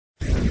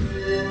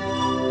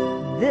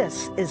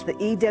This is the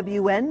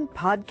EWN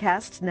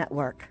Podcast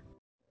Network.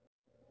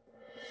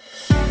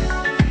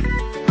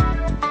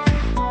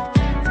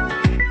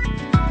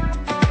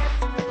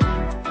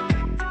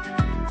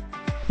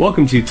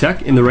 Welcome to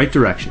Tech in the Right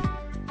Direction.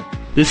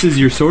 This is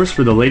your source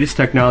for the latest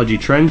technology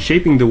trends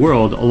shaping the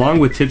world, along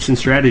with tips and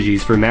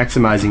strategies for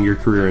maximizing your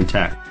career in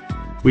tech.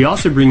 We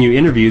also bring you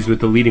interviews with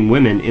the leading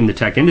women in the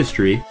tech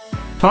industry,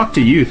 talk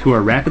to youth who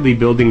are rapidly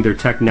building their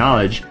tech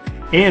knowledge,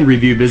 and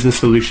review business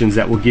solutions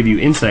that will give you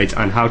insights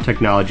on how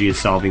technology is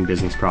solving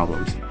business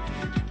problems.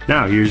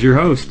 Now, here's your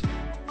host,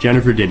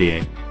 Jennifer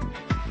Didier.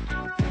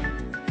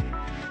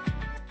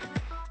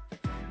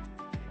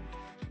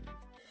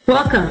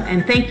 Welcome,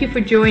 and thank you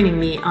for joining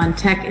me on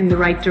Tech in the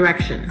Right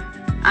Direction.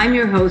 I'm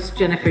your host,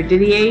 Jennifer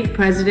Didier,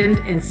 President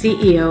and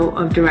CEO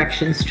of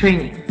Directions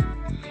Training.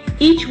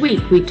 Each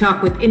week, we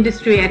talk with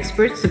industry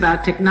experts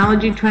about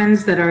technology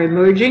trends that are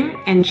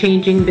emerging and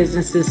changing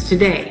businesses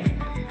today,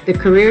 the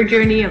career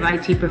journey of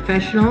IT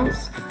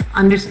professionals,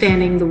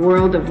 understanding the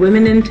world of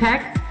women in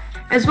tech,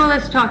 as well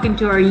as talking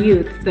to our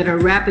youth that are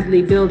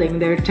rapidly building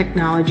their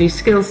technology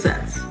skill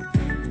sets.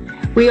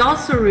 We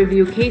also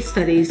review case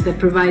studies that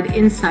provide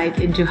insight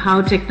into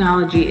how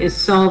technology is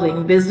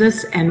solving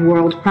business and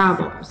world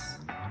problems.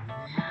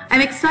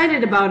 I'm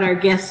excited about our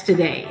guest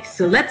today,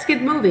 so let's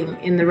get moving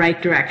in the right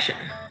direction.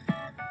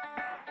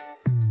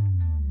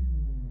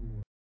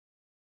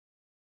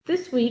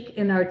 This week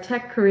in our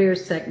Tech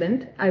Careers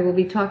segment, I will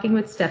be talking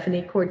with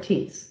Stefanie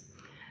Cortese.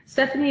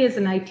 Stefanie is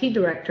an IT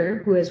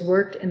director who has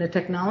worked in a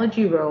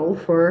technology role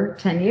for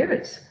 10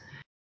 years.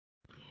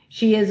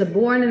 She is a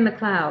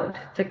born-in-the-cloud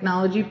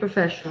technology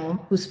professional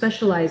who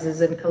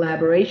specializes in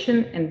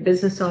collaboration and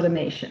business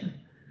automation.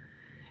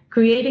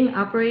 Creating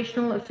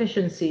operational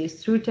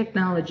efficiencies through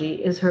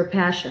technology is her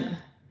passion.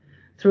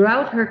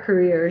 Throughout her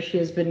career, she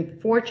has been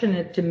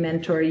fortunate to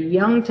mentor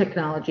young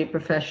technology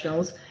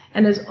professionals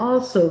and is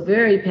also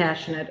very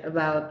passionate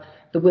about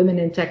the Women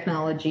in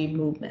Technology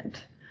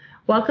movement.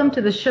 Welcome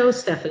to the show,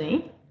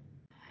 Stefanie.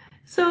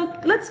 So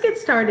let's get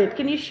started.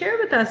 Can you share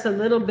with us a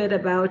little bit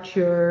about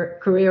your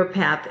career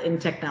path in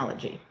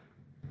technology?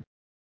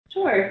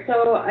 Sure.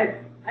 So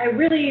I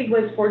really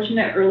was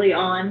fortunate early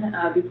on,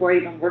 before I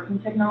even worked in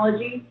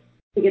technology,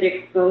 to get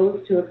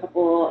exposed to a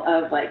couple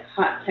of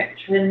hot tech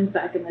trends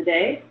back in the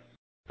day.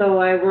 So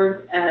I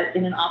worked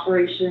in an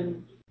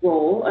operations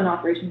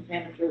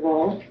manager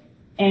role,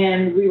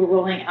 and we were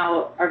rolling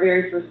out our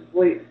very first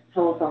VoIP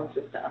telephone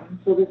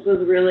system. So this was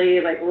really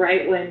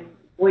right when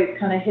VoIP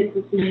kind of hit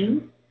the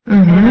scene.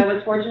 Mm-hmm. And I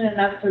was fortunate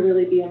enough to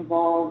really be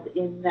involved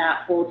in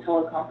that whole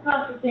telecom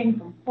processing,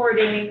 from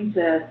porting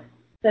to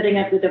setting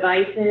up the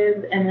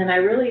devices. And then I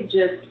really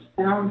just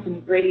found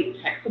some great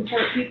tech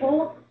support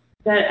people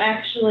that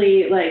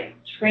actually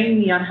trained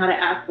me on how to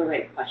ask the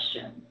right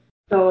questions.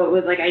 So it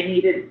was I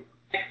needed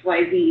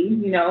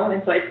XYZ,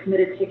 and so I'd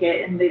submit a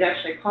ticket and they'd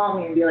actually call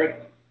me and be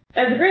like,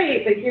 "That's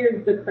great, but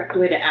here's the correct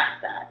way to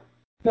ask that."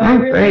 So I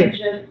really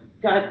just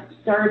got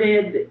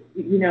started,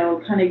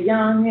 kind of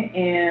young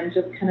and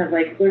just kind of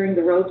learning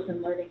the ropes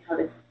and learning how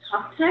to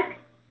talk tech.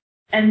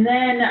 And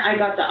then I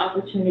got the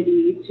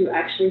opportunity to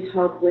actually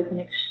help with an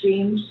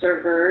Exchange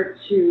server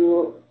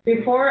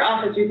before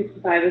Office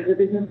 365 as a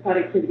business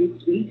productivity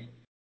suite.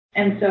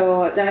 And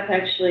so that's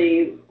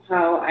actually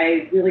how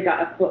I really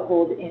got a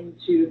foothold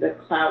into the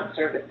cloud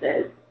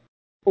services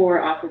for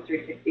Office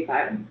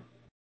 365.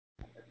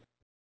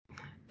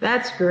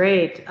 That's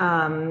great.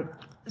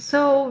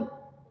 So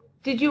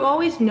did you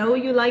always know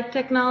you liked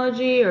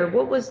technology, or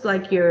what was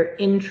your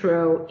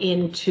intro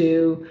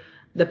into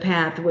the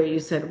path where you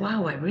said,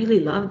 wow, I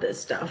really love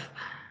this stuff?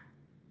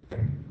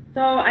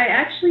 So I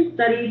actually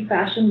studied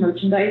fashion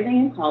merchandising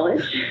in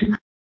college.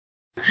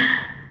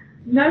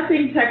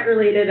 Nothing tech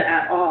related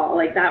at all.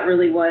 That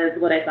really was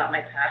what I thought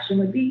my passion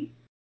would be.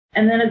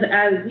 And then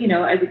as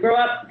you grow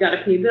up, you got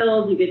to pay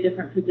bills, you get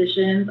different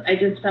positions. I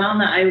just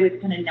found that I was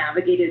kind of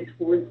navigated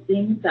towards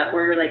things that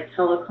were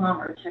telecom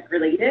or tech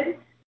related.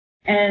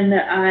 And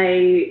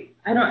I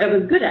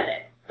was good at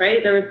it,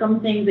 right? There were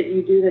some things that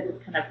you do that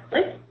just kind of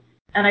click.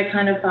 And I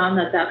kind of found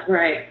that that's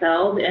where I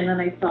excelled. And then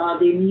I saw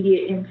the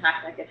immediate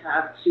impact I could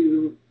have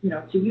to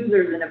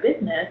users in a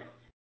business.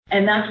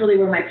 And that's really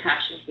where my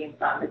passion came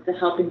from, is to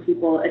helping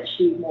people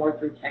achieve more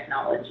through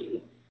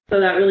technology.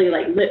 So that really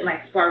lit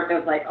my spark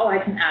of oh, I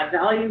can add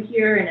value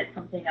here and it's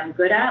something I'm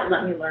good at.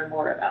 Let me learn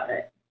more about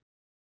it.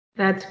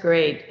 That's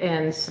great.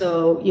 And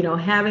so,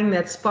 having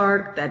that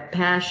spark, that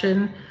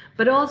passion,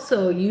 but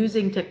also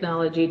using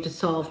technology to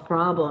solve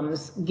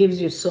problems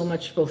gives you so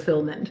much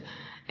fulfillment.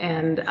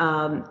 And,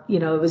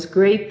 it was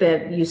great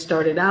that you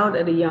started out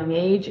at a young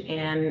age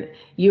and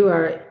you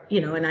are,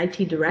 an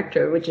IT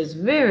director, which is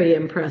very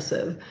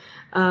impressive.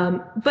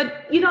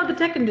 But, the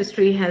tech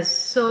industry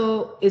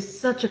is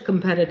such a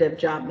competitive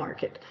job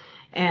market.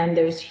 And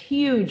there's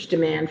huge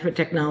demand for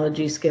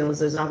technology skills.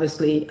 There's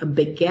obviously a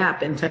big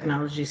gap in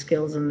technology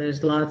skills, and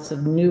there's lots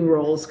of new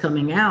roles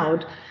coming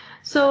out.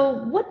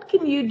 So what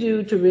can you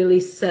do to really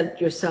set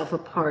yourself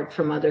apart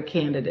from other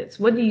candidates?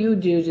 What do you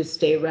do to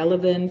stay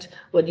relevant?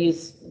 What do you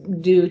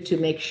do to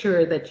make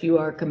sure that you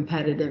are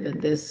competitive in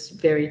this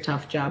very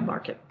tough job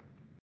market?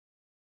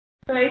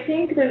 So I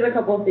think there's a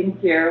couple of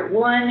things here.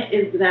 One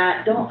is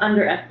that don't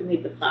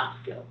underestimate the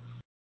soft skills,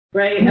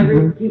 right?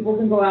 People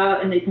can go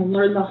out and they can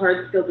learn the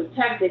hard skills of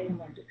tech. They can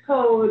learn to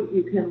code.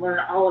 You can learn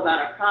all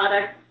about a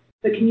product.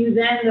 But can you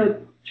then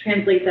go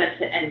translate that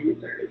to end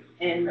users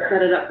and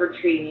set it up for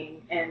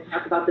training and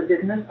talk about the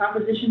business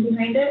proposition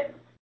behind it?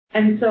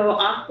 And so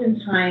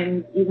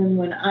oftentimes, even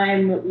when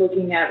I'm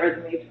looking at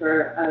resumes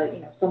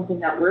for something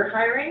that we're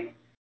hiring,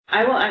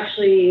 I will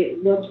actually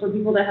look for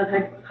people that have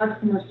had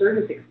customer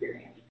service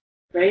experience,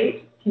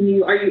 right?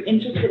 Are you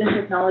interested in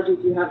technology?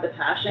 Do you have the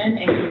passion?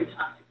 And can you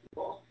talk to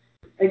people?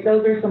 Like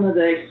those are some of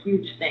the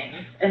huge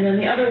things. And then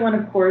the other one,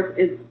 of course,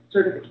 is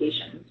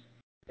certifications.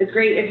 It's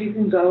great if you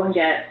can go and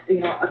get,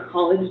 a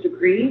college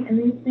degree in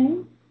these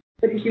things.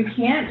 But if you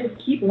can't,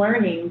 just keep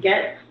learning,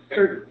 get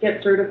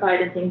certified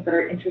in things that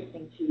are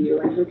interesting to you,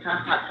 and so kind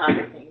of hot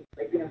topic things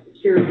like,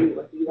 security,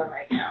 what do you want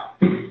right now?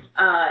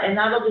 And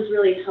that'll just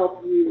really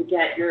help you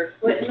get your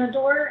foot in the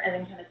door and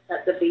then kind of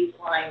set the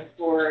baseline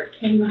for,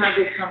 can you have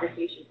these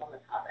conversations on the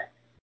topic?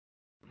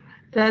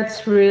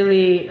 That's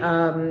really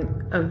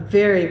a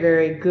very,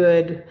 very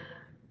good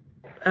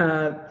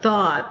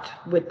thought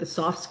with the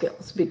soft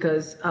skills,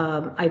 because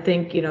I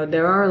think,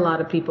 there are a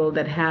lot of people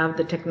that have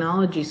the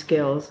technology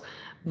skills,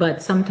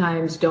 but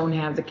sometimes don't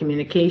have the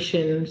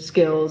communication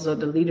skills or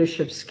the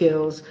leadership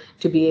skills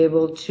to be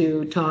able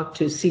to talk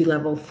to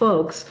C-level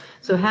folks.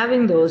 So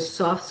having those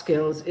soft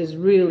skills is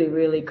really,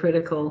 really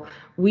critical.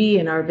 We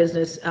in our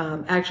business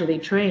actually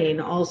train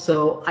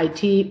also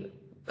IT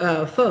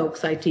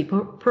folks, IT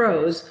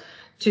pros,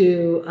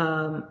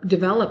 to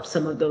develop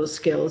some of those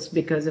skills,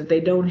 because if they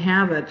don't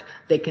have it,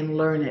 they can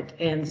learn it.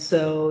 And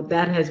so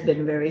that has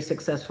been very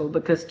successful,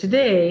 because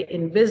today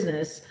in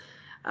business,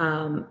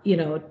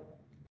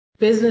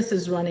 business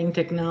is running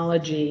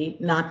technology,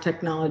 not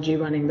technology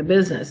running the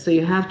business. So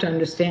you have to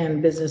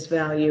understand business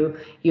value.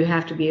 You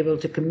have to be able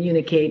to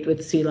communicate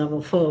with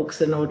C-level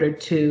folks in order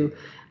to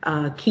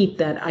keep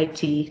that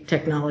IT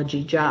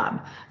technology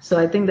job. So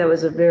I think that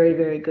was a very,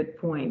 very good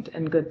point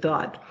and good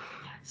thought.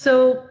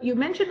 So you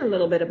mentioned a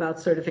little bit about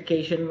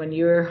certification. When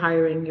you're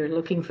hiring, you're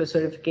looking for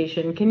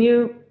certification. Can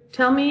you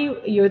tell me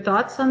your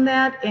thoughts on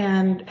that,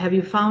 and have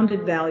you found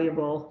it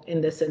valuable in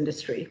this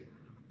industry?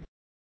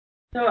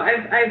 So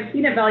I've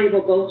seen it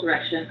valuable both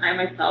directions. I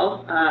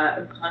myself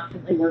am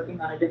constantly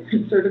working on a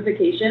different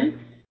certification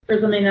for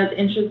something that's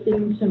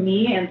interesting to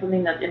me and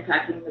something that's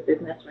impacting the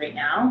business right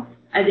now.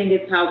 I think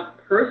it's how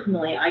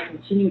personally I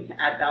continue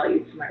to add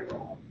value to my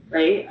role,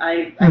 right?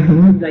 I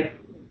can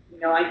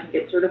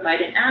get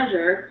certified in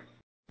Azure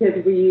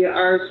because we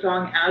are a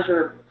strong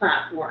Azure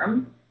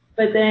platform.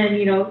 But then,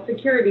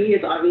 security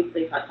is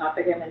obviously a hot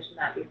topic. I mentioned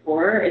that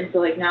before. And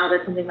so now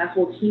that's something my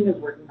whole team is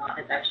working on.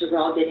 It's actually, we're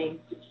all getting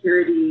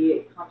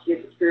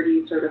CompTIA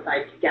security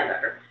certified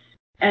together.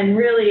 And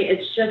really,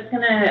 it's just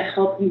going to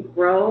help you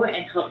grow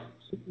and help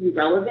keep you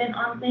relevant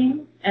on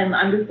things. And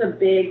I'm just a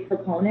big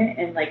proponent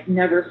and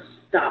never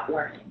stop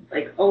learning.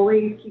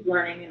 Always keep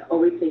learning and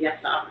always say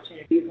yes to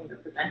opportunities when they're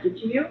presented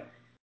to you.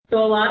 So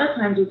a lot of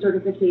times with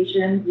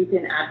certifications, you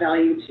can add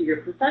value to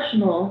your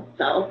professional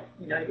self,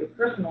 your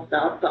personal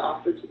self, but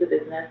also to the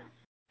business.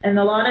 And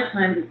a lot of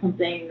times it's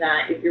something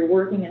that if you're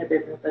working in a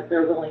business that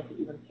they're willing to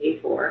even pay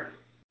for.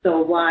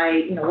 So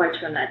why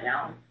turn that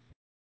down?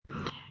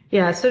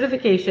 Yeah,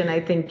 certification,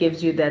 I think,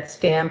 gives you that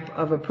stamp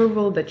of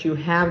approval that you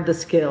have the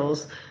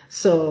skills.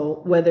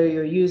 So whether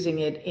you're using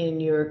it in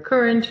your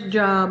current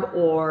job,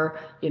 or,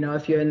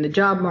 if you're in the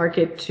job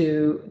market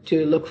to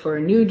look for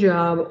a new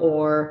job,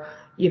 or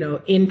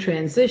in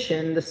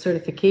transition, the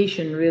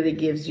certification really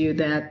gives you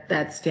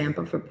that stamp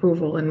of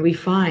approval. And we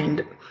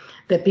find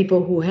that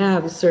people who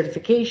have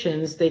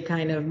certifications, they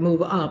kind of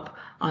move up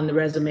on the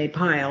resume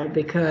pile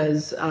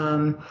because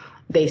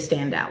they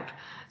stand out.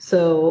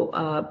 So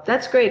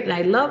that's great. And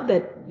I love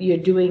that you're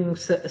doing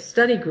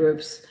study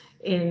groups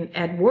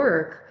at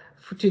work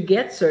to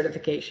get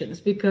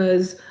certifications,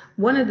 because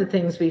one of the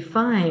things we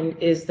find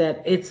is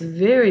that it's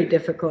very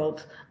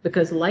difficult,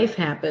 because life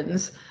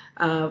happens.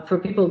 For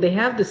people, they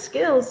have the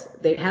skills,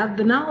 they have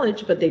the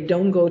knowledge, but they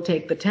don't go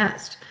take the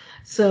test.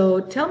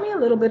 So tell me a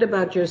little bit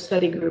about your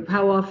study group.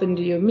 How often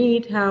do you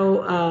meet?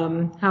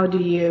 How do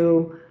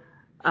you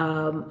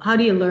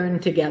learn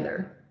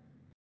together?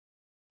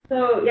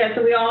 So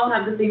we all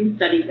have the same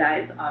study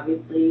guides,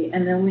 obviously,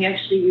 and then we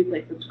actually use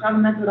the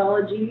Scrum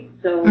methodology.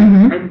 So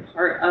as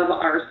part of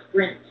our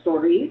sprint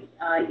stories,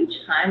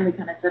 each time we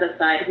kind of set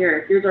aside,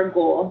 here's our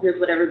goal, here's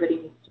what everybody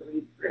needs to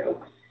read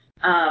through.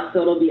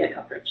 So it'll be a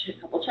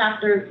couple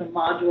chapters, some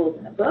modules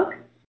in a book,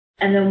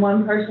 and then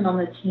one person on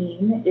the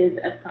team is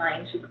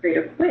assigned to create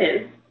a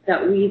quiz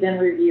that we then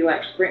review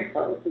at sprint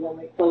close. So when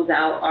we close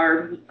out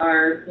our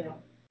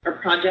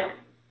project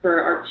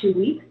for our 2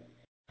 weeks,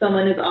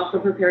 someone has also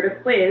prepared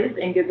a quiz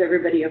and gives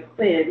everybody a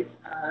quiz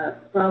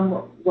from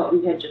what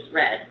we had just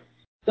read.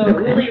 So it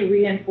really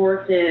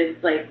reinforces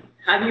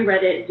have you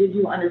read it? Did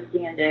you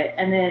understand it?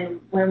 And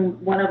then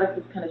when one of us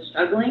is kind of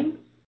struggling,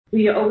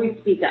 we always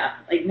speak up.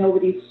 Like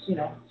nobody,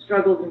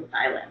 struggles in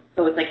silence.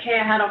 So it's like, hey,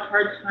 I had a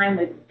hard time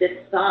with this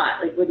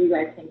thought. Like, what do you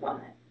guys think on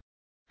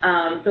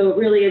this? So it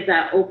really is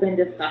that open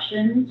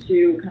discussion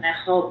to kind of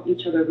help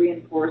each other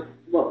reinforce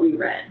what we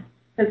read.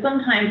 Because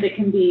sometimes it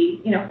can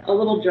be, a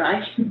little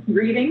dry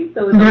reading.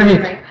 So it's really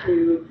nice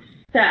to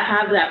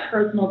have that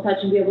personal touch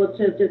and be able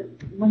to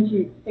just, once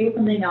you say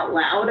something out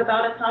loud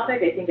about a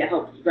topic, I think it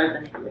helps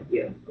resonate with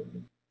you.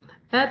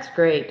 That's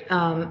great.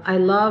 I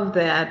love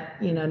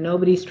that,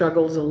 nobody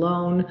struggles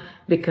alone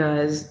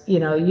because,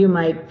 you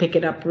might pick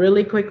it up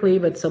really quickly,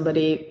 but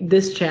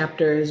this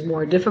chapter is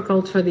more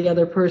difficult for the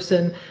other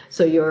person.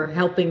 So you're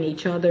helping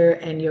each other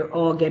and you're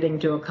all getting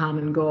to a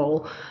common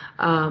goal.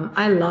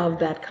 I love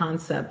that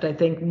concept. I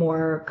think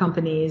more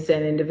companies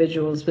and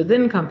individuals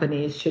within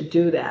companies should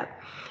do that.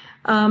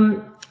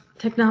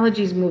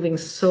 Technology is moving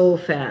so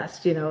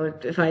fast.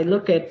 If I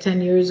look at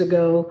 10 years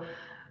ago,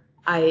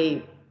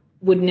 I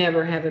would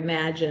never have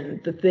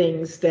imagined the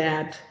things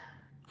that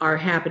are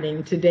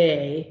happening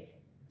today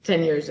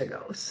 10 years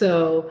ago.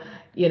 So,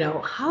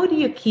 how do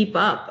you keep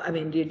up? I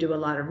mean, do you do a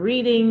lot of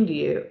reading? Do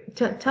you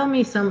tell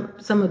me some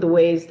of the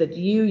ways that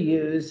you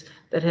use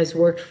that has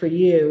worked for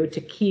you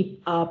to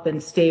keep up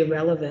and stay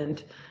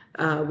relevant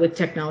with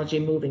technology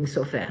moving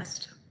so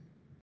fast?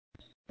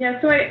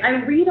 Yeah, so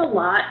I read a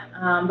lot,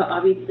 but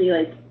obviously,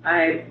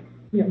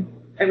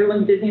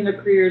 everyone's busy in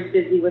their careers,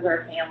 busy with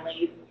our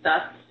families and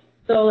stuff.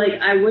 So,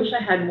 I wish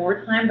I had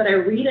more time, but I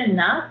read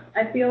enough,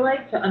 I feel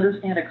like, to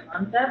understand a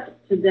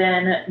concept, to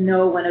then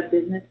know when a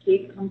business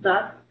case comes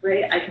up,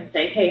 right? I can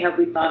say, hey, have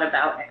we thought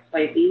about X,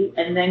 Y, Z,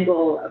 and then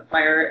go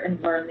acquire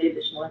and learn the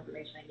additional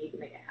information I need to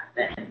make it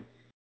happen.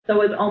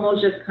 So it's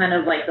almost just kind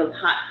of like those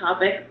hot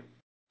topics.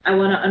 I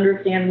want to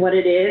understand what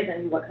it is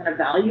and what kind of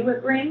value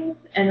it brings,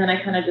 and then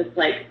I kind of just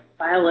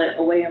file it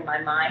away in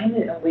my mind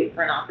and wait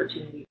for an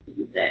opportunity to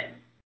use it.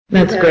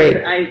 That's great.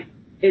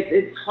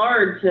 It's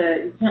hard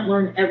you can't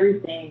learn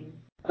everything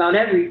about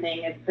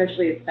everything,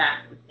 especially as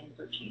fast as things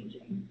are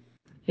changing.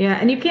 Yeah,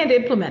 and you can't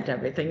implement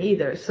everything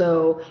either.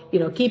 So,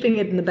 keeping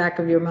it in the back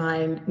of your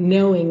mind,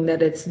 knowing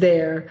that it's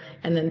there,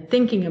 and then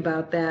thinking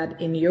about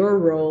that in your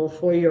role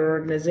for your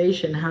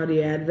organization. How do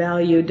you add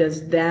value?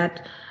 Does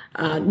that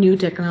new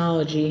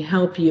technology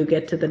help you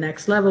get to the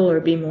next level or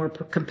be more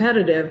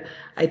competitive?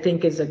 I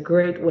think is a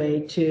great way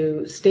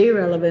to stay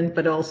relevant,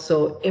 but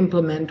also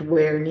implement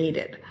where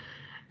needed.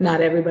 Not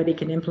everybody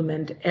can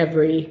implement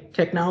every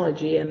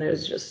technology, and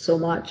there's just so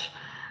much.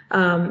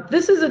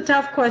 This is a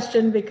tough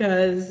question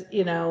because,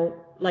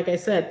 like I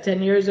said,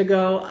 10 years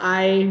ago,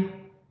 I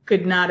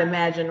could not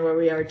imagine where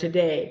we are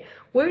today.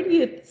 Where do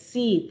you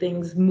see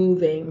things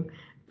moving,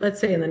 let's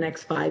say in the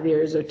next 5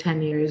 years or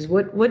 10 years?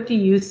 What do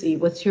you see?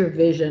 What's your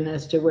vision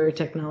as to where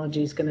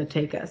technology is going to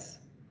take us?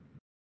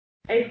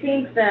 I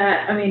think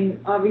that,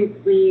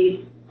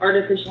 obviously,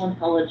 artificial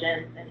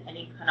intelligence and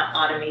any kind of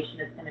automation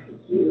is going to be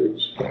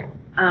huge.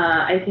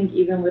 I think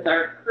even with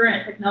our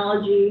current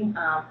technology,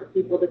 for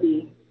people to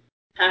be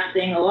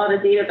passing a lot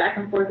of data back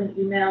and forth in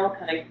email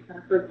kind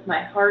of hurts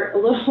my heart a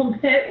little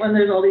bit when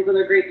there's all these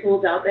other great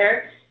tools out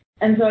there.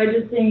 And so I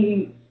just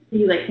see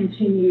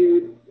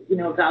continued,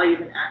 values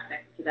and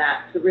aspects to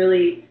that, to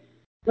really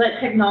let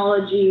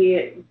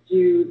technology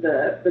do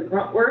the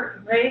grunt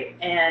work, right?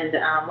 And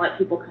let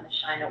people kind of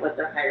shine at what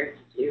they're hired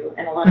to do.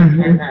 And a lot of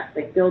times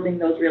that's building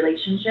those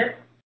relationships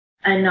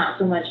and not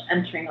so much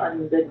entering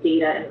on the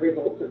data and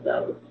results of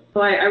those.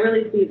 So I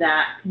really see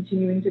that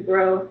continuing to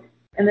grow.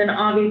 And then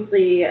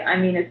obviously,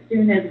 as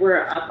soon as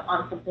we're up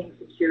on something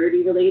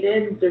security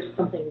related, there's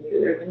something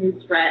new. There's a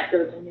new threat.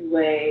 There's a new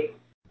way,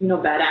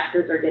 bad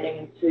actors are getting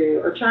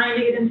into or trying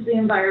to get into the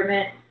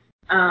environment.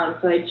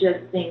 So I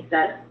just think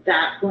that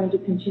that's going to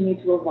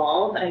continue to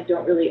evolve, and I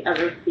don't really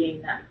ever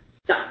seeing that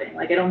stopping.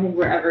 I don't think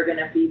we're ever going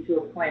to be to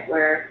a point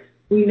where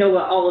we know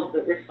what all of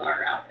the risks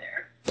are out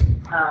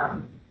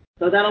there.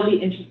 So that'll be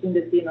interesting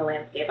to see in the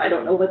landscape. I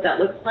don't know what that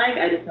looks like.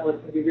 I just know it's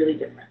going to be really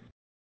different.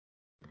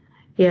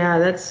 Yeah,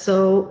 that's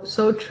so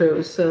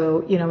true. So,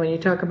 when you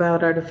talk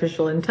about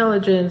artificial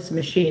intelligence,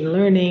 machine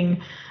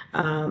learning,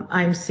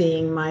 I'm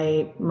seeing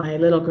my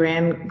little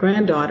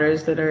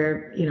granddaughters that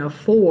are,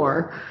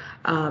 4,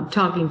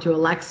 talking to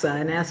Alexa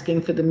and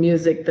asking for the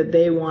music that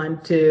they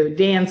want to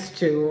dance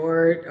to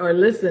or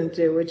listen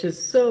to, which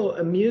is so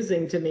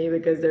amusing to me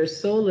because they're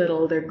so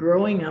little. They're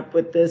growing up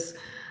with this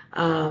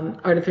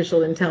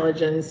artificial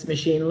intelligence,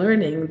 machine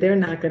learning. They're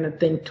not going to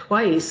think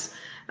twice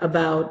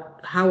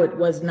about how it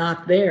was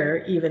not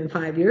there even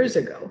 5 years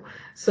ago.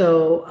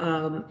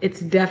 So it's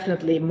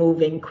definitely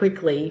moving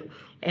quickly.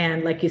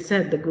 And like you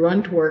said, the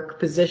grunt work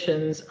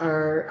positions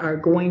are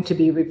going to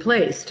be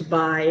replaced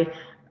by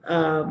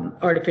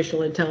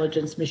artificial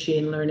intelligence,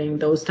 machine learning,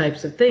 those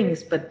types of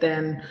things. But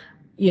then,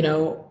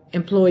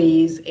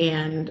 employees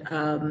and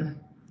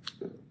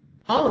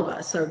all of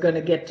us are going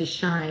to get to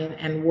shine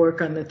and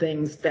work on the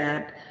things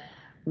that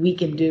we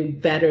can do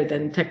better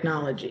than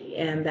technology,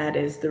 and that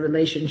is the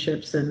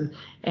relationships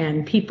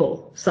and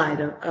people side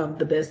of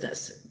the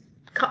business.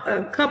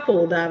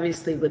 coupled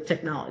obviously with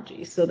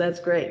technology. So that's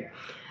great.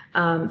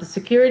 The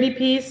security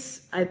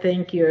piece, I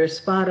think you're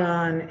spot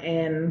on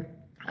in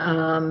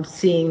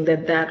seeing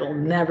that that'll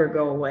never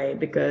go away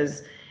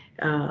because,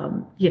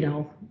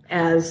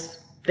 as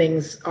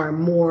things are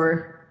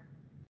more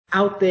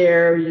out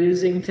there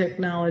using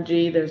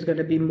technology, there's going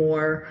to be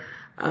more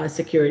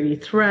security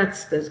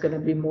threats. There's going to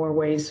be more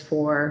ways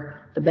for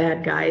the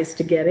bad guys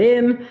to get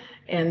in.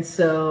 And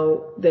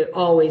so there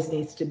always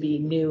needs to be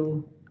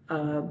new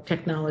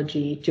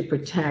technology to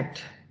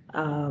protect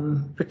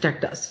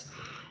us.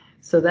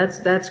 So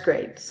that's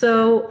great.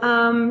 So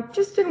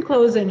just in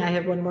closing, I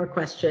have one more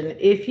question.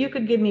 If you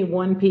could give me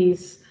one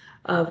piece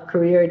of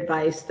career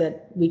advice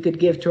that we could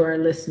give to our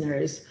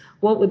listeners,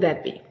 what would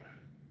that be?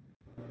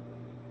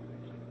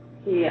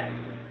 Yeah.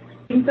 I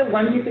think the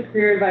one piece of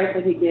career advice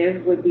I could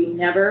give would be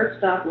never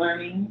stop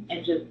learning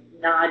and just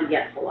nod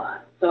yes a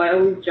lot. So I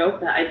always joke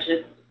that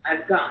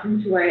I've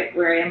gotten to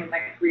where I am in my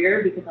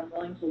career because I'm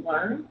willing to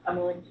learn. I'm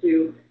willing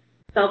to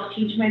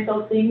self-teach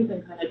myself things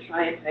and kind of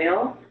try and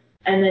fail.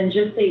 And then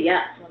just say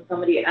yes. When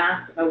somebody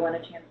asks if I want a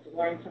chance to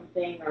learn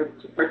something or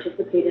to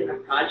participate in a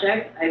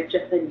project, I've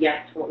just said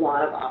yes to a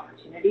lot of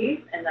opportunities,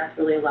 and that's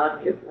really allowed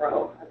me to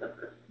grow as a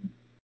person.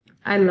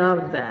 I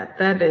love that.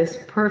 That is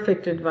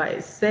perfect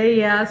advice. Say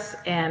yes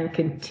and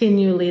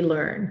continually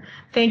learn.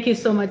 Thank you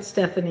so much,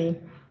 Stefanie.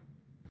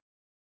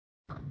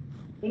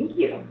 Thank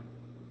you.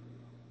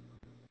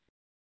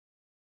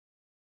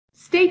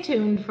 Stay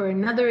tuned for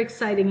another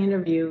exciting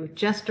interview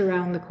just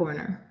around the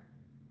corner.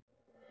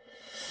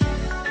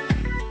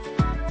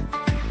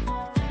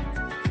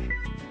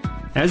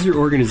 As your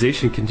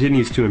organization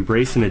continues to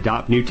embrace and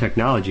adopt new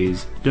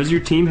technologies, does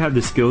your team have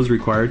the skills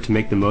required to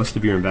make the most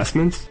of your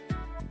investments?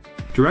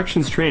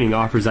 Directions Training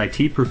offers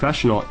IT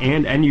professional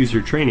and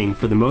end-user training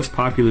for the most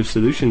popular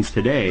solutions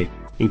today,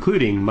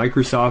 including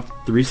Microsoft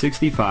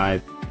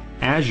 365,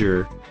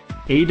 Azure,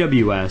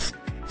 AWS,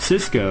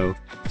 Cisco,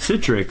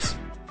 Citrix,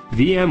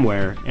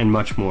 VMware, and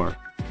much more.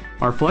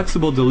 Our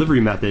flexible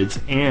delivery methods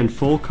and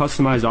full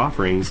customized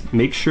offerings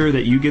make sure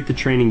that you get the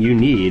training you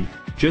need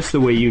just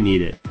the way you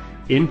need it.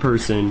 In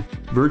person,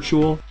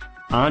 virtual,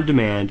 on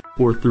demand,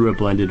 or through a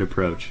blended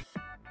approach.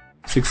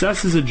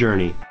 Success is a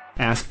journey.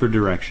 Ask for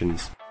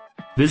directions.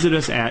 Visit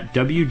us at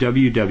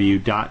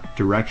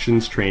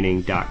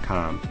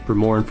www.directionstraining.com for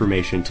more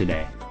information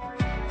today.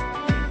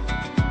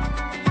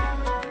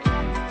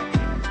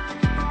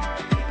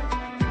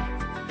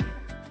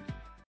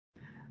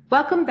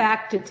 Welcome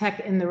back to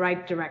Tech in the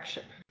Right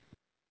Direction.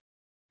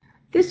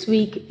 This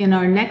week in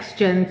our Next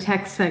Gen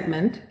Tech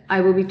segment,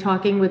 I will be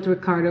talking with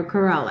Ricardo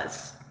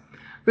Corrales.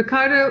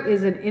 Ricardo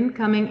is an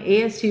incoming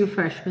ASU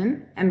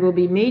freshman and will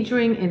be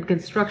majoring in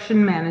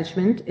construction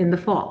management in the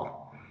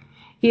fall.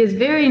 He is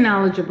very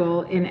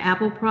knowledgeable in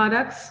Apple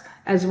products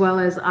as well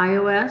as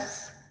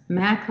iOS,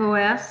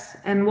 macOS,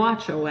 and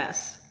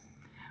watchOS.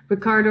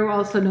 Ricardo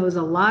also knows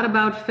a lot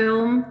about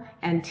film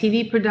and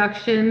TV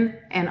production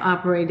and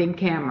operating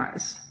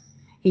cameras.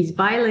 He's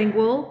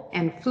bilingual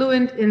and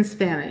fluent in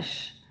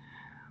Spanish.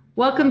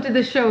 Welcome to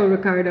the show,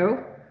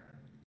 Ricardo.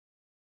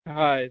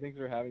 Hi, thanks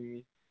for having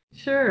me.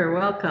 Sure,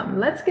 welcome.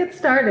 Let's get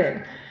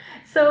started.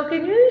 So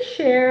can you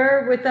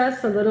share with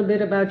us a little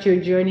bit about your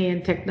journey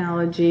in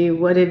technology?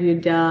 What have you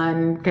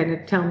done? Kind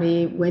of tell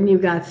me when you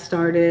got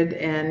started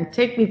and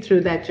take me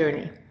through that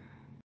journey.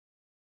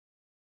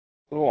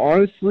 Well,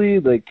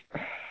 honestly,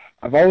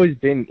 I've always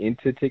been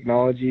into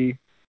technology.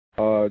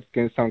 It's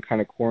going to sound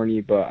kind of corny,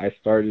 but I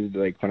started,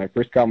 when I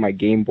first got my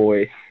Game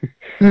Boy.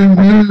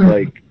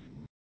 Video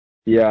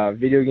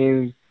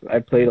games, I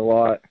played a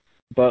lot.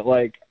 But,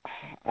 I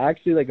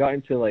actually, got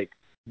into,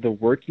 the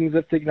workings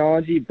of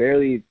technology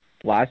barely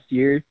last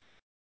year.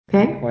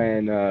 Okay.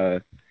 When I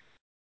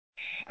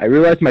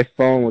realized my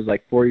phone was,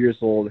 4 years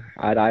old.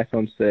 I had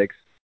iPhone 6.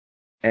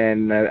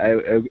 And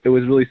it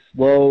was really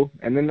slow.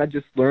 And then I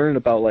just learned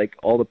about,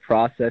 all the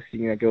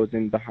processing that goes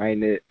in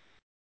behind it.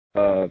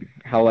 How,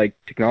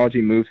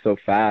 technology moves so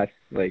fast.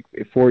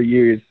 4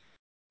 years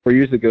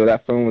ago,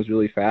 that phone was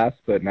really fast.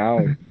 But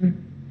now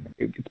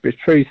it's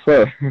pretty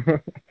slow.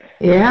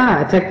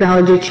 Yeah,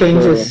 technology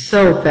changes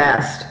so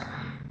fast.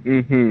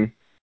 Yeah,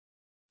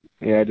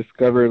 I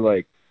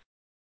discovered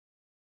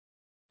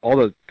all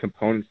the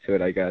components to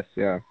it, I guess.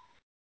 Yeah.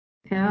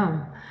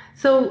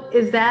 So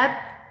is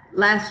that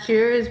last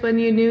year is when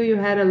you knew you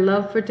had a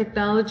love for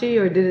technology,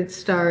 or did it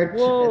start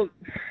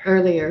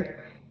earlier?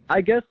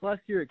 I guess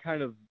last year it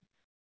kind of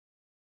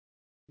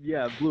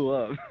blew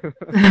up.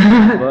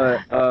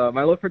 But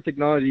my love for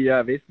technology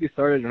basically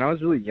started when I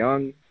was really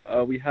young.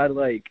 We had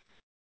I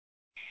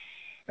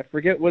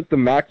forget what the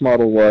Mac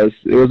model was.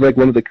 It was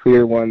one of the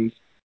clear ones.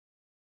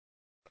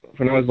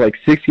 When I was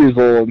 6 years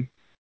old,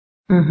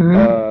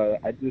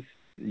 I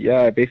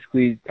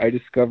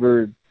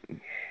discovered,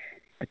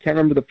 I can't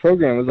remember the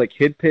program. It was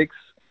HitPix,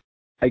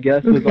 I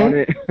guess, was on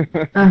it.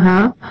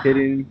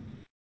 Hidden,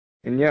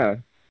 and yeah.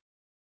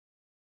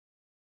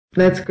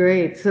 That's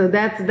great. So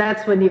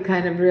that's when you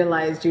kind of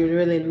realized you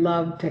really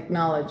loved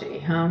technology,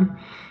 huh?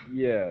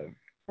 Yeah.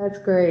 That's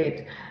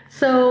great.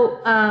 So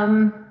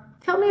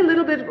Tell me a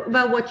little bit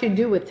about what you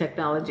do with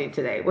technology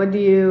today. What do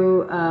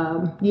you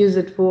use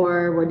it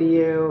for? What do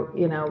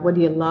what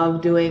do you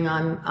love doing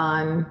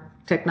on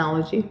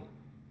technology?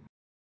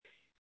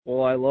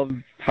 Well, I love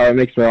how it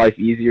makes my life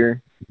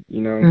easier.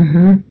 You know,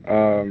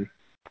 Mm-hmm.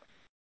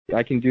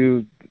 I can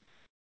do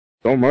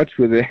so much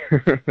with it.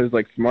 There's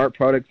like smart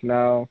products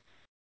now,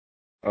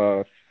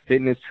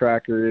 fitness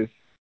trackers.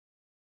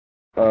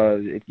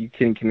 If you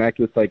can connect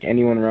with like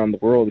anyone around the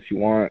world if you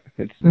want,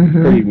 it's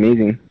pretty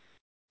amazing.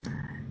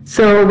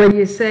 So when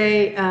you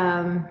say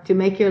to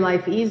make your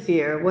life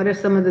easier, what are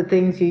some of the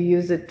things you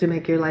use it to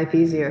make your life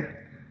easier?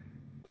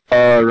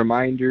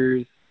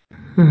 Reminders.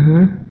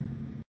 Mm-hmm.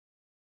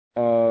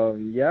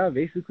 Yeah,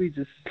 basically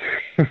just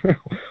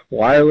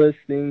wireless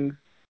things,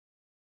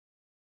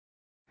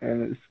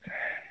 and it's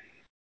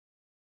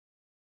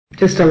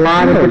Just a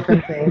lot of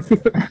different things.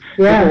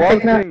 there's a Yeah, lot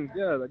of things.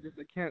 Yeah,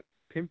 I can't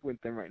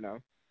pinpoint them right now.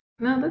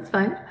 No, that's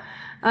fine.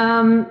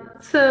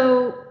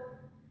 So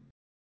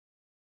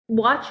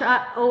Watch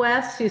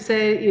OS, you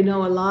say you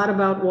know a lot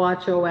about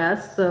Watch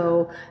OS,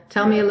 so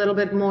tell me a Yeah. little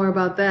bit more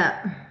about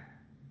that.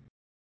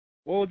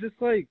 Well,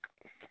 just like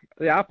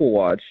the Apple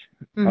Watch,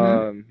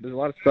 Mm-hmm. there's a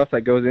lot of stuff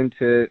that goes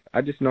into it.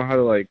 I just know how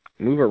to like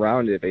move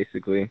around it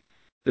basically.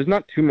 There's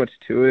not too much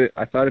to it.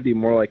 I thought it'd be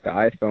more like the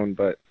iPhone,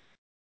 but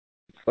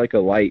it's like a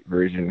light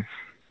version.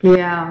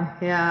 Yeah.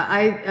 Yeah.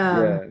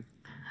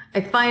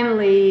 I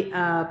finally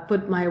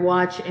put my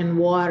watch in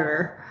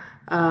water.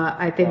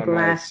 I Oh, think nice.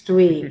 last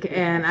week,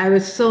 and I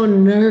was so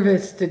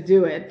nervous to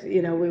do it.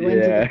 We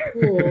went to the Yeah.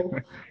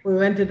 pool. We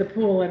went to the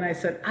pool, and I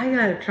said, I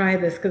got to try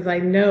this because I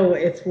know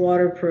it's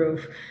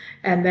waterproof.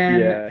 And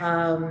then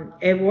Yeah.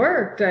 it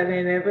worked. I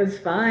mean, it was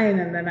fine.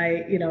 And then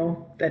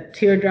that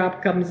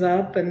teardrop comes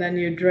up, and then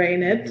you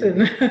drain it,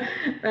 and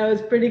that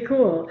was pretty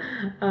cool.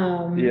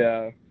 Um,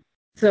 Yeah.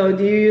 so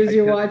do you use I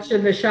your guess watch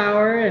in the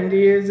shower and do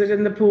you use it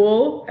in the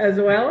pool as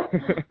well?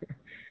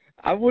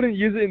 I wouldn't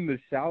use it in the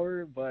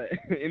shower, but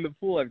in the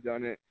pool I've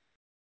done it.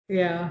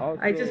 Yeah,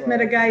 I just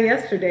met a Also, guy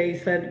yesterday. He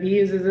said he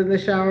uses it in the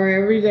shower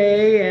every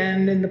day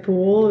and in the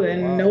pool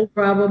and no wow.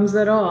 problems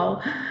at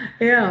all.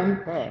 Yeah.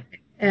 Huh.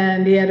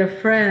 And he had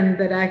a friend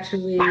that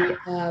actually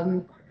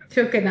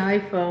took an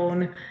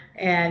iPhone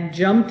and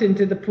jumped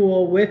into the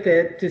pool with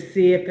it to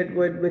see if it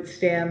would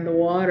withstand the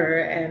water,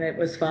 and it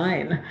was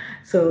fine.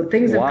 So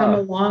things have come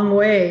a Wow. long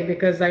way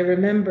because I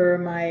remember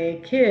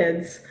my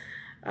kids,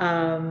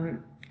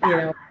 um, you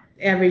know,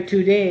 every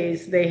 2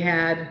 days they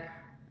had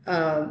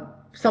uh,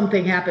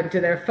 something happened to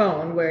their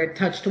phone where it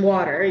touched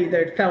water, either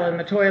it fell in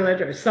the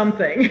toilet or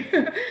something.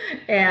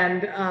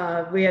 And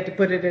we had to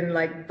put it in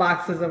like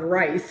boxes of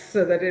rice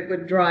so that it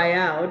would dry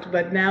out.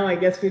 But now I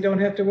guess we don't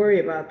have to worry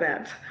about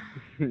that.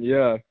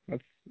 Yeah,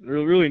 that's a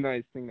really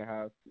nice thing to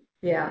have.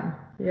 Yeah.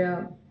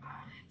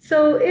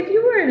 So if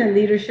you were in a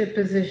leadership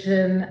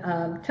position,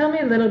 tell me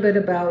a little bit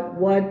about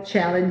what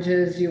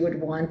challenges you would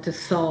want to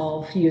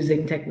solve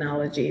using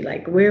technology.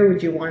 Like where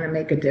would you want to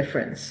make a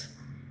difference?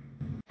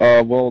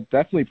 Well,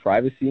 definitely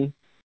privacy,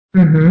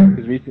 because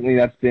Mm-hmm. recently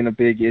that's been a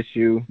big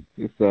issue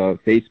with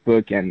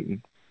Facebook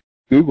and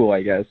Google,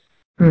 I guess,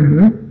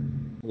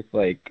 Mm-hmm. with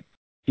like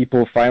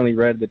people finally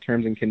read the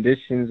terms and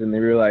conditions and they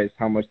realized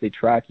how much they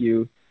track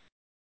you.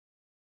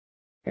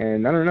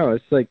 And I don't know,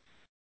 it's like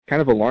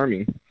kind of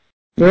alarming.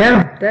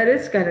 Yeah, that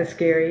is kind of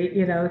scary,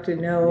 to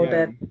know Yeah,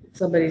 that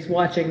somebody's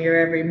watching your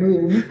every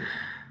move.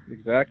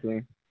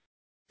 exactly.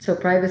 So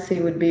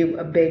privacy would be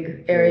a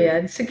big area, So,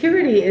 and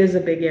security is a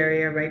big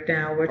area right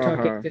now. We're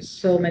talking uh-huh. to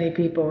so many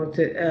people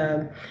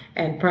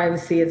and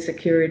privacy and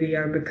security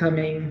are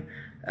becoming,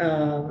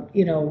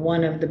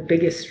 one of the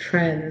biggest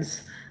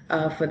trends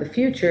for the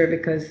future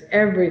because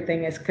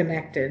everything is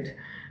connected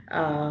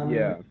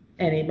Yeah,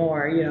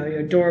 anymore.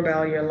 Your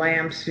doorbell, your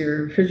lamps,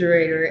 your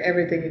refrigerator,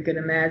 everything you can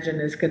imagine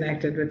is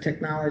connected with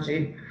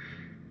technology.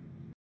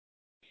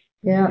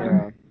 Yeah.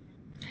 yeah.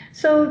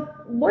 So,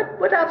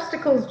 what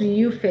obstacles do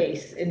you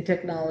face in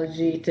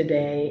technology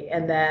today,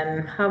 and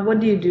then what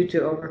do you do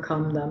to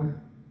overcome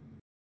them?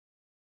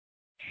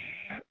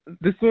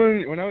 This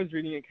one, when I was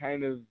reading it,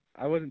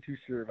 I wasn't too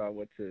sure about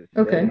what to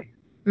Okay. say. Like,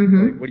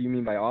 Mm-hmm. what do you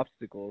mean by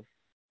obstacles?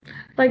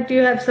 Like, do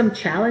you have some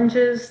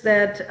challenges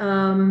that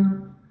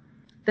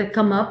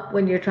come up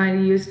when you're trying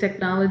to use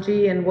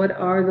technology, and what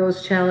are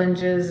those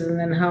challenges, and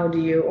then how do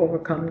you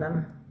overcome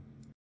them?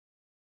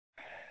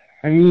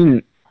 I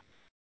mean,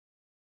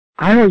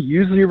 I don't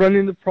usually run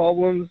into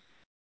problems.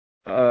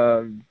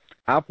 Uh,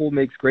 Apple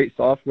makes great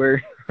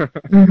software,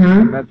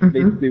 and that's Mm-hmm. Mm-hmm.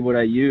 basically what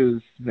I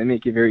use. They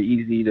make it very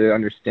easy to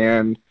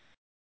understand.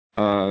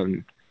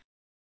 Um,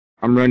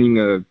 I'm running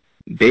a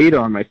beta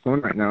on my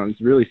phone right now. It's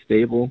really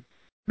stable,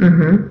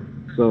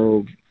 Mm-hmm.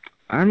 so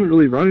I haven't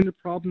really run into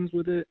problems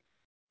with it.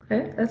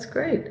 Okay, that's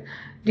great.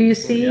 Do you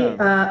So see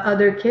yeah,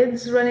 other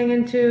kids running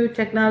into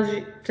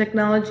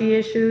technology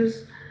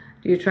issues?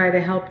 Do you try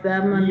to help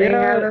them when they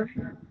have yeah.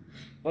 them?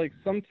 Like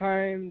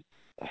sometimes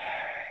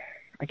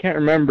I can't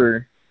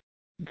remember.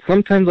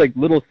 Sometimes like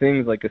little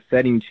things like a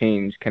setting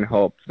change can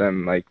help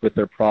them like with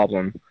their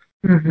problem.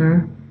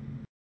 Mm-hmm.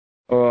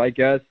 Oh, I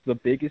guess the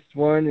biggest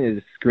one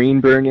is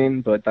screen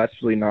burning, but that's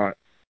really not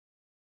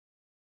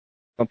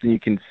something you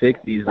can fix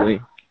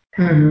easily.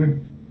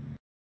 Mm-hmm.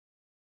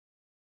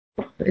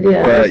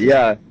 But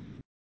yeah,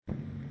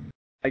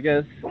 I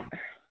guess.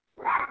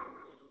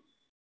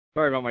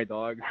 Sorry about my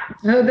dog.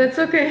 Oh, that's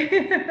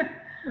okay.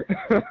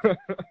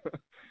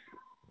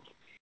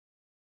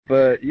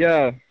 But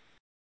yeah,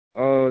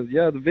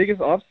 the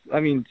biggest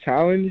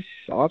challenge,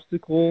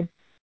 obstacle,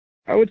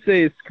 I would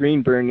say is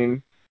screen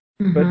burning,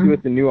 especially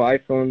with the new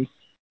iPhones.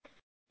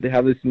 They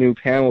have this new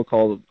panel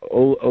called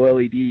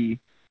OLED,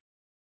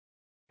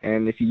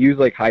 and if you use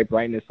like high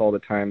brightness all the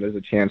time, there's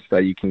a chance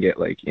that you can get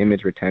like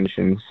image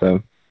retention.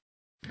 So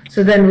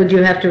then would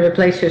you have to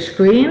replace your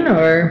screen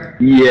or?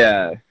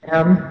 Yeah.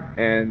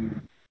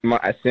 And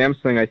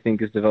Samsung, I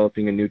think, is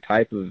developing a new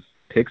type of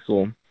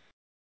pixel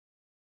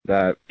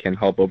that can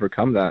help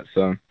overcome that.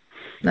 So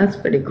that's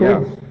pretty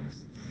cool.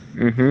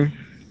 Yeah.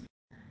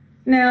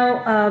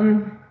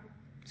 Now,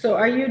 so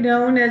are you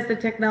known as the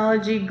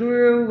technology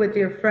guru with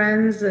your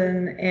friends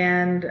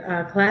and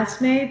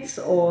classmates,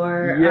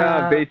 or?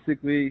 Yeah,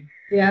 basically.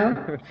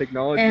 Yeah.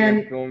 Technology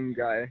and film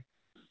guy.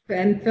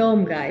 And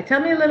film guy.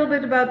 Tell me a little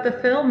bit about the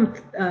film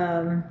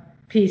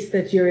piece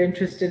that you're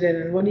interested in,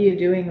 and what are you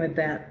doing with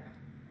that?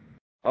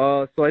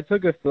 So I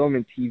took a film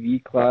and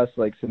TV class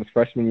like since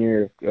freshman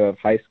year of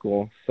high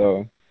school.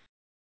 So,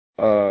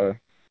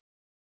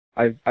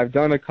 I've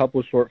done a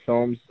couple short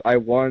films. I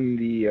won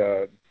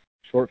the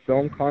short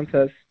film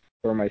contest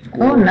for my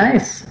school. Oh,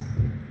 nice.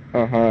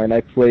 And I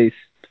placed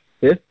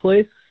 5th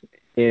place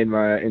in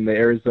the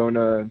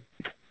Arizona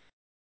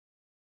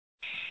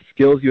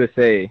Skills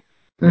USA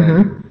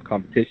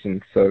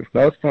competition. So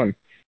that was fun.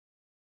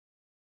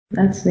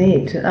 That's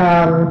neat.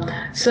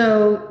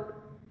 So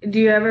do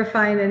you ever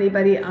find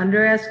anybody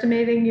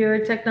underestimating your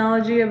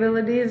technology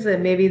abilities,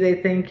 and maybe they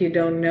think you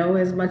don't know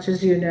as much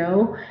as you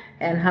know?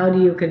 And how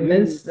do you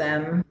convince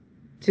them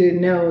to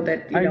know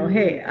that,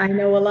 hey, I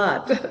know a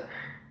lot?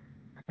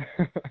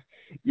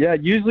 Yeah,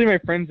 usually my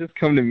friends just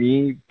come to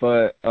me,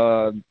 but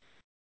I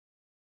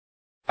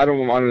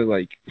don't want to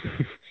like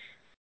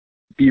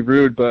be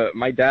rude, but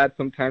my dad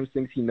sometimes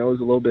thinks he knows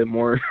a little bit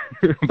more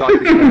about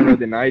the camera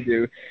than I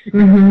do.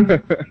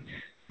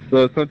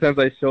 So sometimes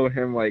I show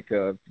him like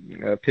a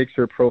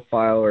picture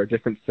profile or a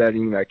different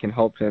setting that can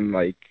help him,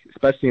 like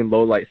especially in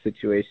low light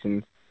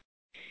situations.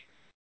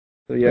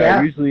 So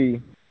yeah,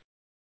 usually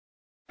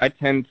I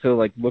tend to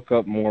like look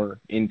up more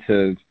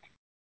into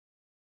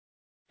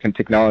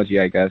technology,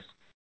 I guess.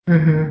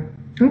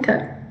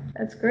 Okay,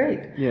 that's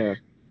great. Yeah.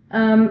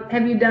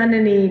 Have you done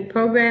any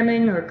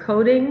programming or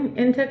coding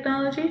in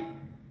technology?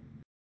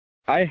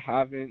 I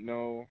haven't,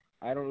 no.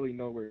 I don't really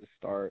know where to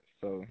start,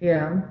 so.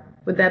 Yeah.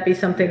 Would that be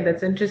something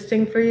that's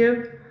interesting for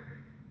you?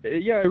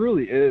 Yeah, it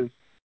really is.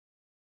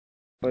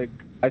 Like,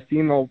 I've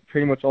seen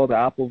pretty much all the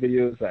Apple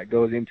videos that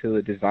goes into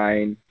the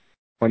design.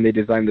 When they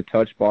designed the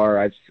touch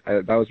bar,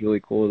 that was really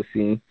cool to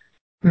see.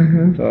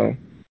 So.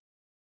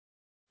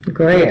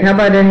 Great. Yeah. How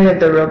about any of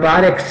the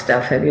robotics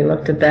stuff? Have you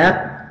looked at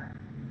that?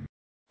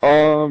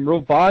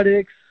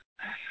 Robotics,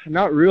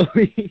 not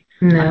really.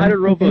 No. I had a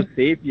Robo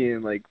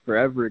Sapien like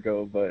forever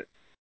ago, but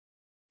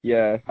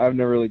yeah, I've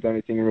never really done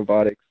anything in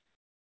robotics.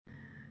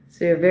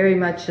 So you're very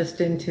much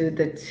just into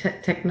the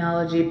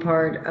technology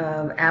part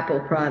of Apple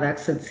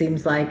products, it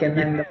seems like, and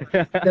then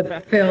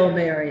the film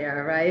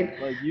area,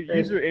 right? Like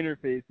user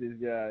interfaces,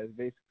 yeah, is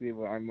basically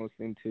what I'm most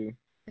into.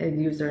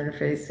 User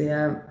interface,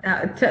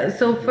 yeah.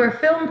 So for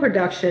film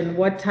production,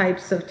 what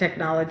types of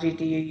technology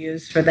do you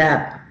use for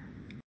that?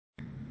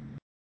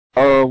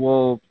 Oh,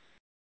 well,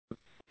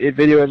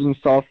 video editing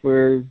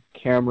software,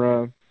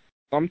 camera,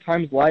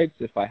 sometimes lights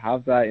if I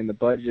have that in the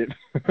budget.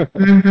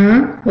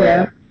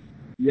 Yeah.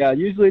 Yeah,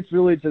 usually it's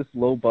really just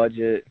low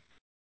budget.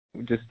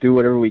 We just do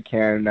whatever we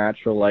can,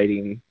 natural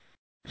lighting.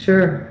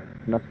 Sure.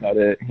 And that's about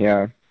it,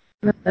 yeah.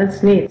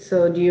 That's neat.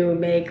 So do you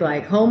make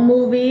like home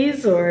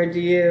movies, or do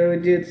you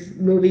do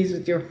movies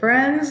with your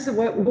friends?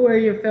 Who are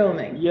you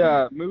filming?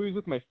 Yeah, movies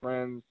with my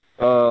friends.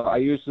 I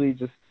usually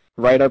just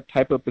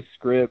type up a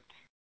script.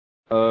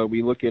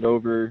 We look it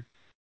over.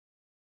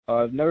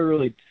 I've never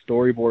really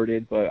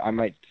storyboarded, but I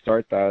might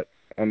start that.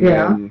 And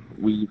then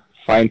we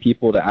find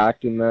people to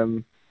act in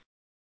them,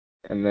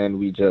 and then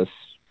we just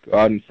go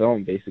out and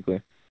film,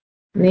 basically.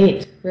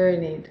 Neat, very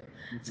neat.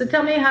 So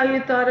tell me how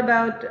you thought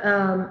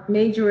about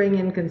majoring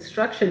in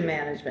construction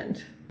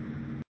management.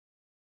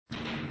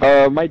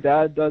 My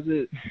dad does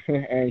it,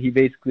 and he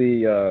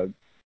basically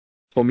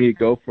told me to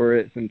go for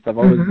it since I've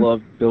always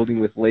loved building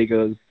with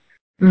Legos,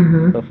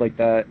 stuff like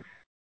that.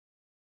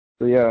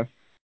 So yeah.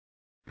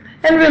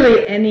 And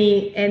really,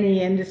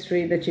 any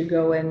industry that you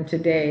go in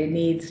today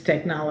needs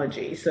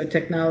technology. So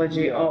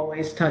technology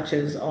always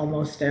touches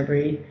almost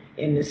every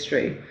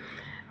industry.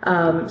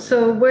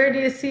 So where do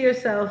you see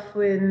yourself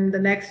in the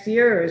next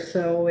year or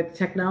so with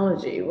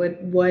technology?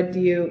 What would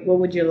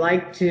you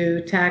like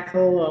to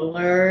tackle or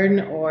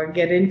learn or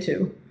get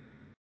into?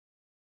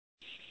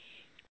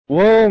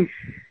 Well,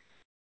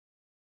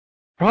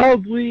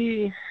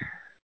 probably,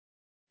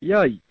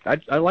 yeah.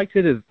 I like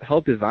to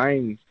help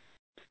design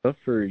stuff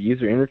for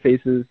user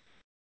interfaces,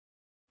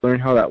 learn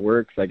how that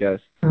works, I guess.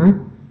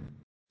 Hmm.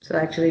 So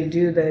actually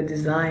do the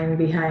design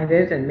behind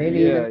it and maybe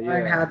even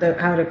learn how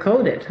to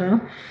code it, huh?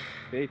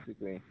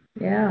 Basically.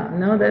 Yeah,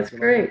 no, that's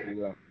great.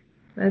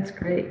 That's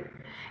great.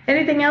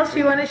 Anything else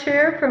you want to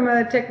share from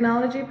a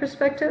technology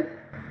perspective?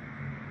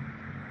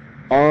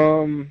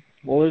 Well,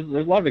 there's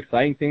a lot of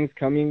exciting things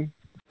coming,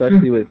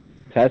 especially with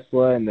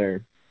Tesla and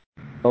their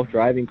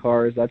self-driving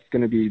cars. That's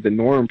going to be the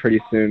norm pretty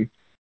soon.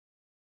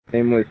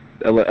 Same with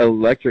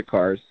electric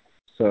cars.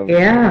 So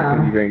Yeah. it's going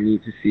to be very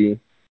neat to see.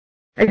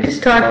 I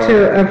just talked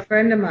to a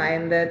friend of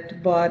mine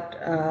that bought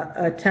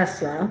a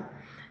Tesla,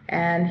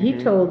 and he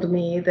told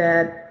me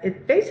that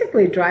it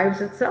basically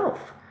drives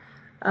itself.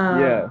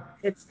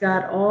 It's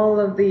got all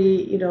of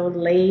the,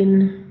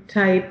 lane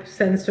type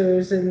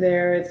sensors in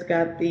there. It's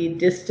got the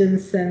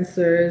distance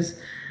sensors.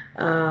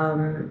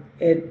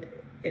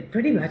 It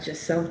pretty much is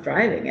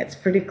self-driving. It's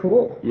pretty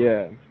cool.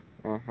 Yeah.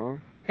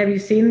 Have you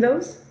seen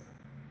those?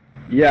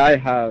 Yeah, I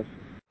have.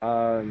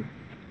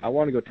 I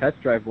want to go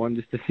test drive one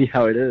just to see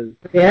how it is.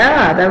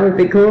 Yeah, that would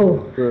be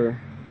cool.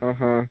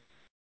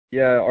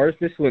 Yeah,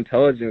 artificial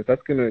intelligence,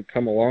 that's going to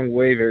come a long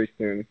way very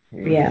soon.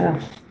 Yeah,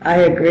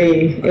 I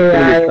agree.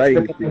 AI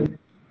is becoming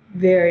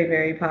very,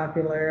 very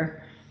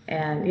popular.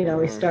 And,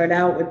 we start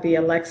out with the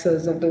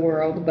Alexas of the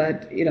world,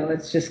 but,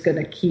 it's just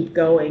going to keep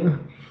going.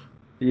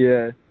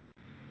 Yeah.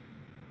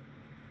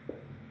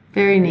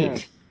 Very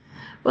neat.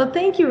 Well,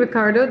 thank you,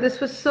 Ricardo. This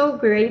was so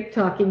great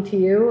talking to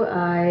you.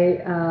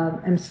 I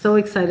am so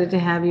excited to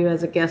have you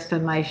as a guest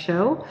on my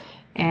show,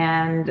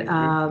 and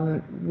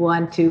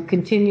want to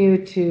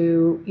continue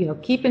to,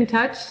 keep in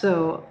touch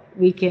so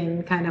we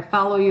can kind of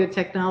follow your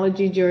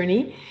technology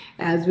journey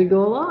as we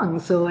go along.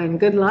 So, and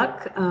good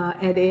luck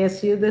at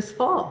ASU this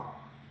fall.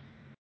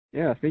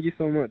 Yeah, thank you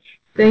so much.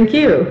 Thank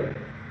you.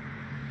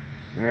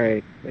 All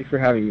right. Thanks for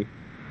having me.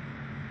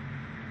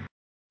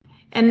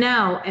 And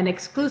now, an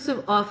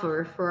exclusive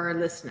offer for our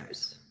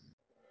listeners.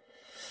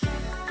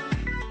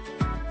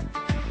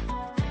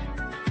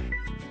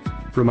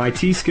 From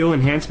IT skill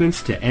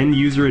enhancements to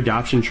end-user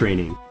adoption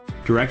training,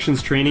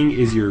 Directions Training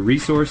is your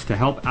resource to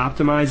help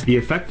optimize the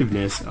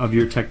effectiveness of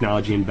your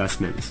technology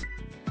investments.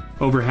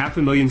 Over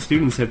 500,000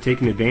 students have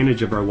taken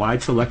advantage of our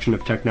wide selection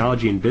of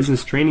technology and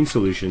business training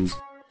solutions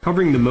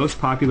covering the most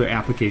popular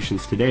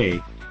applications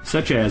today,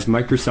 such as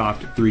Microsoft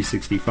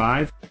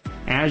 365,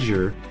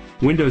 Azure,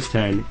 Windows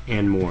 10,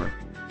 and more.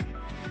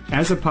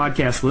 As a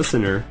podcast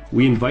listener,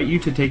 we invite you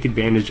to take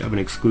advantage of an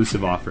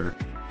exclusive offer.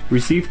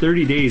 Receive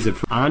 30 days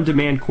of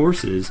on-demand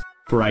courses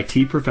for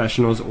IT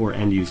professionals or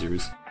end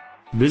users.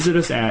 Visit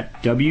us at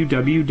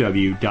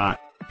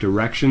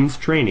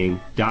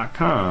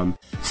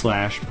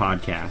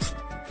www.directionstraining.com/podcast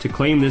to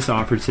claim this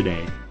offer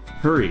today.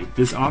 Hurry,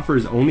 this offer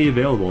is only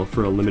available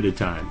for a limited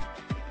time.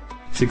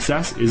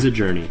 Success is a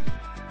journey.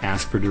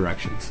 Ask for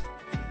directions.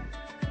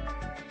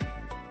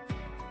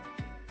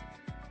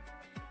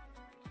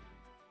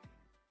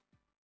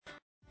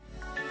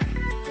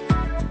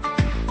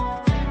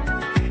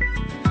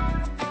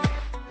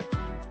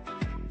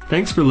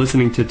 Thanks for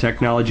listening to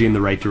Technology in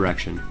the Right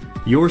Direction,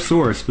 your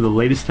source for the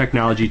latest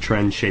technology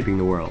trends shaping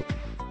the world.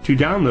 To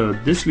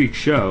download this week's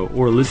show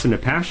or listen to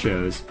past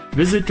shows,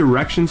 visit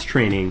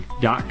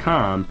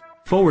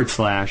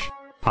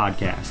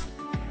directionstraining.com/podcast.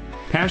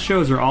 Past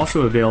shows are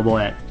also available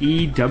at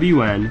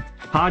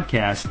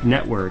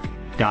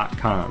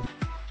ewnpodcastnetwork.com,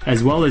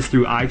 as well as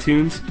through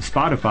iTunes,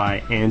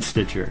 Spotify, and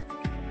Stitcher.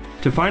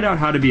 To find out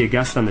how to be a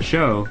guest on the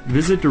show,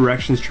 visit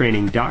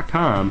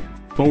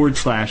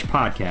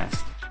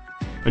directionstraining.com/podcast.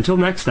 Until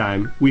next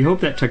time, we hope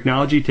that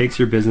technology takes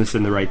your business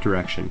in the right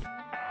direction.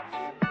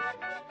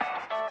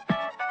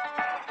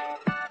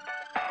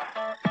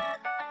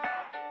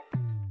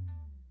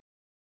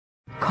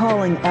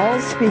 Calling all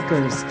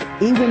speakers,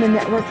 eWomen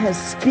Network has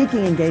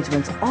speaking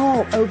engagements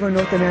all over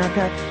North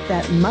America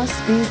that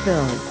must be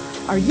filled.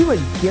 Are you a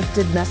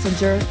gifted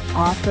messenger,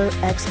 author,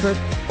 expert,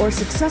 or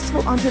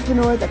successful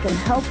entrepreneur that can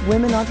help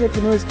women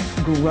entrepreneurs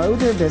grow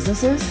their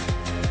businesses?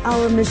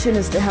 Our mission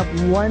is to help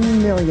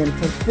 1 million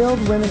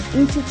fulfilled women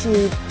each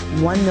achieve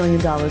 $1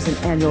 million in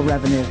annual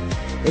revenue.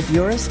 If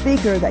you're a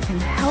speaker that can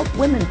help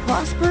women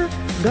prosper,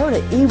 go to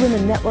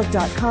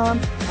eWomenNetwork.com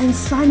and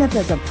sign up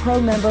as a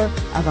pro member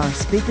of our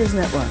Speakers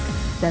Network.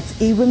 That's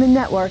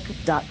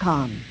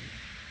eWomenNetwork.com.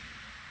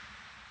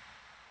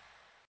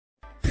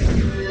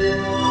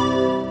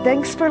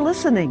 Thanks for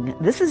listening.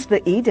 This is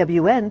the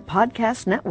EWN Podcast Network.